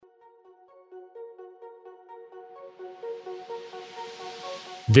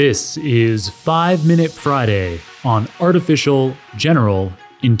This is 5 Minute Friday on Artificial General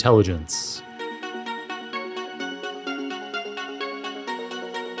Intelligence.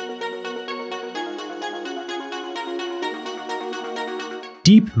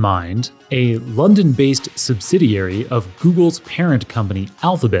 DeepMind, a London-based subsidiary of Google's parent company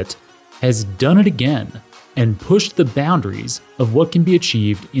Alphabet, has done it again and pushed the boundaries of what can be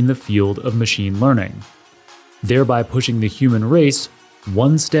achieved in the field of machine learning, thereby pushing the human race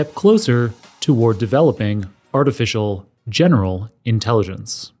one step closer toward developing artificial general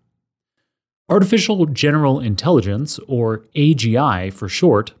intelligence. Artificial general intelligence, or AGI for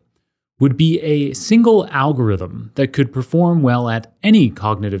short, would be a single algorithm that could perform well at any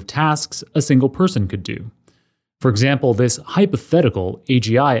cognitive tasks a single person could do. For example, this hypothetical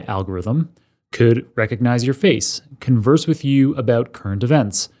AGI algorithm could recognize your face, converse with you about current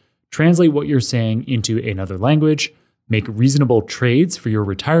events, translate what you're saying into another language, make reasonable trades for your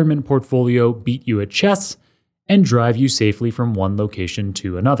retirement portfolio, beat you at chess, and drive you safely from one location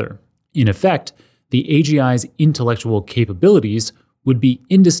to another. In effect, the AGI's intellectual capabilities would be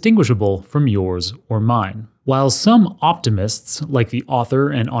indistinguishable from yours or mine. While some optimists, like the author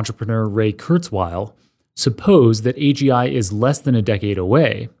and entrepreneur Ray Kurzweil, suppose that AGI is less than a decade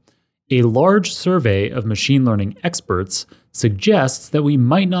away, a large survey of machine learning experts suggests that we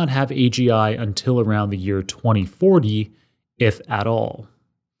might not have AGI until around the year 2040, if at all.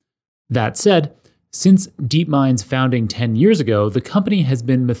 That said, since DeepMind's founding 10 years ago, the company has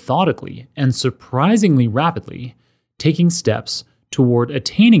been methodically and surprisingly rapidly taking steps toward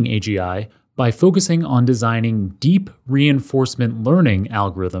attaining AGI by focusing on designing deep reinforcement learning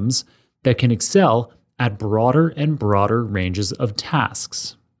algorithms that can excel at broader and broader ranges of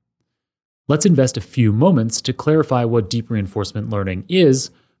tasks. Let's invest a few moments to clarify what deep reinforcement learning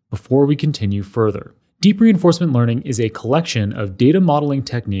is before we continue further. Deep reinforcement learning is a collection of data modeling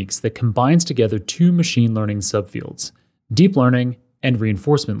techniques that combines together two machine learning subfields, deep learning and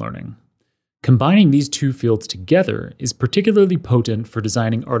reinforcement learning. Combining these two fields together is particularly potent for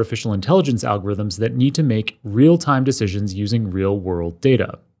designing artificial intelligence algorithms that need to make real-time decisions using real-world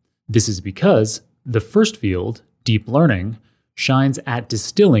data. This is because the first field, deep learning, shines at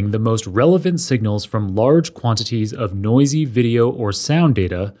distilling the most relevant signals from large quantities of noisy video or sound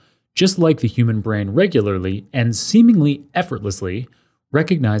data, just like the human brain regularly and seemingly effortlessly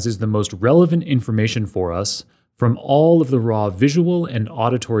recognizes the most relevant information for us from all of the raw visual and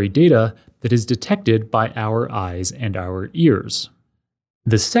auditory data that is detected by our eyes and our ears.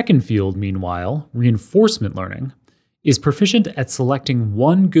 The second field, meanwhile, reinforcement learning, is proficient at selecting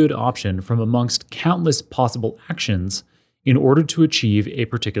one good option from amongst countless possible actions in order to achieve a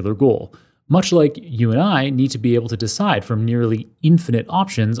particular goal, much like you and I need to be able to decide from nearly infinite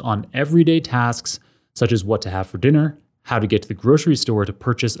options on everyday tasks such as what to have for dinner, how to get to the grocery store to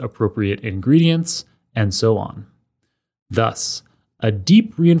purchase appropriate ingredients, and so on. Thus, a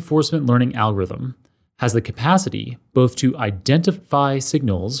deep reinforcement learning algorithm has the capacity both to identify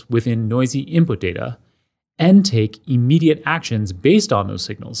signals within noisy input data and take immediate actions based on those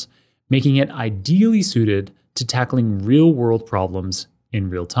signals, making it ideally suited to tackling real-world problems in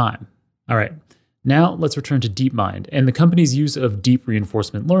real time. All right, now let's return to DeepMind and the company's use of deep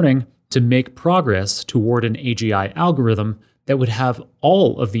reinforcement learning to make progress toward an AGI algorithm that would have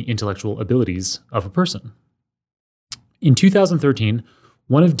all of the intellectual abilities of a person. In 2013,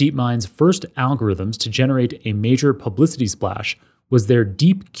 one of DeepMind's first algorithms to generate a major publicity splash was their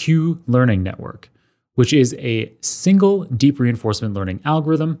DeepQ learning network, which is a single deep reinforcement learning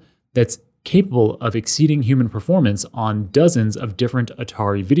algorithm that's capable of exceeding human performance on dozens of different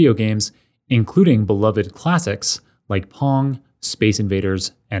Atari video games, including beloved classics like Pong, Space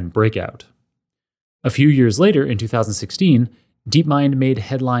Invaders, and Breakout. A few years later, in 2016, DeepMind made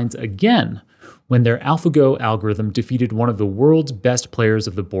headlines again when their AlphaGo algorithm defeated one of the world's best players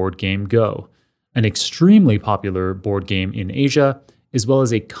of the board game Go, an extremely popular board game in Asia, as well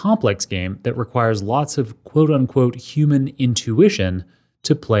as a complex game that requires lots of quote-unquote human intuition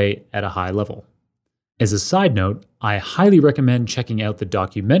to play at a high level. As a side note, I highly recommend checking out the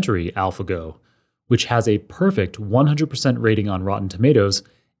documentary AlphaGo, which has a perfect 100% rating on Rotten Tomatoes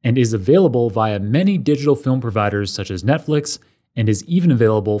and is available via many digital film providers such as Netflix, and is even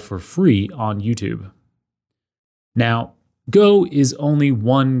available for free on YouTube. Now, Go is only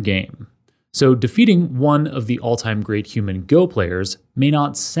one game, so defeating one of the all-time great human Go players may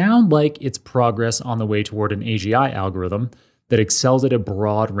not sound like it's progress on the way toward an AGI algorithm that excels at a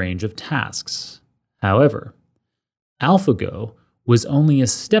broad range of tasks. However, AlphaGo was only a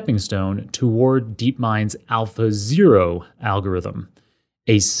stepping stone toward DeepMind's AlphaZero algorithm,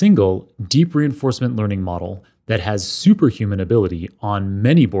 a single deep reinforcement learning model that has superhuman ability on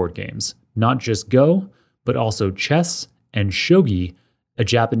many board games, not just Go, but also chess and shogi, a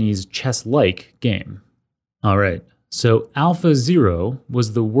Japanese chess-like game. All right, so AlphaZero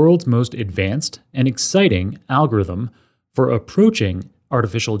was the world's most advanced and exciting algorithm for approaching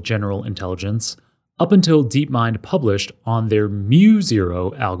artificial general intelligence up until DeepMind published on their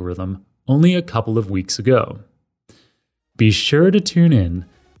MuZero algorithm only a couple of weeks ago. Be sure to tune in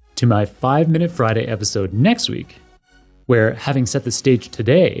to my 5-Minute Friday episode next week, where, having set the stage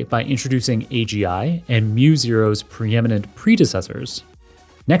today by introducing AGI and MuZero's preeminent predecessors,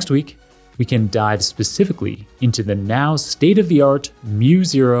 next week we can dive specifically into the now state-of-the-art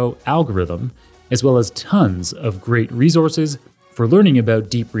MuZero algorithm, as well as tons of great resources for learning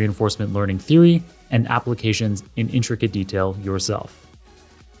about deep reinforcement learning theory and applications in intricate detail yourself.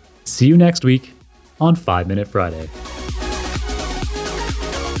 See you next week on 5-Minute Friday.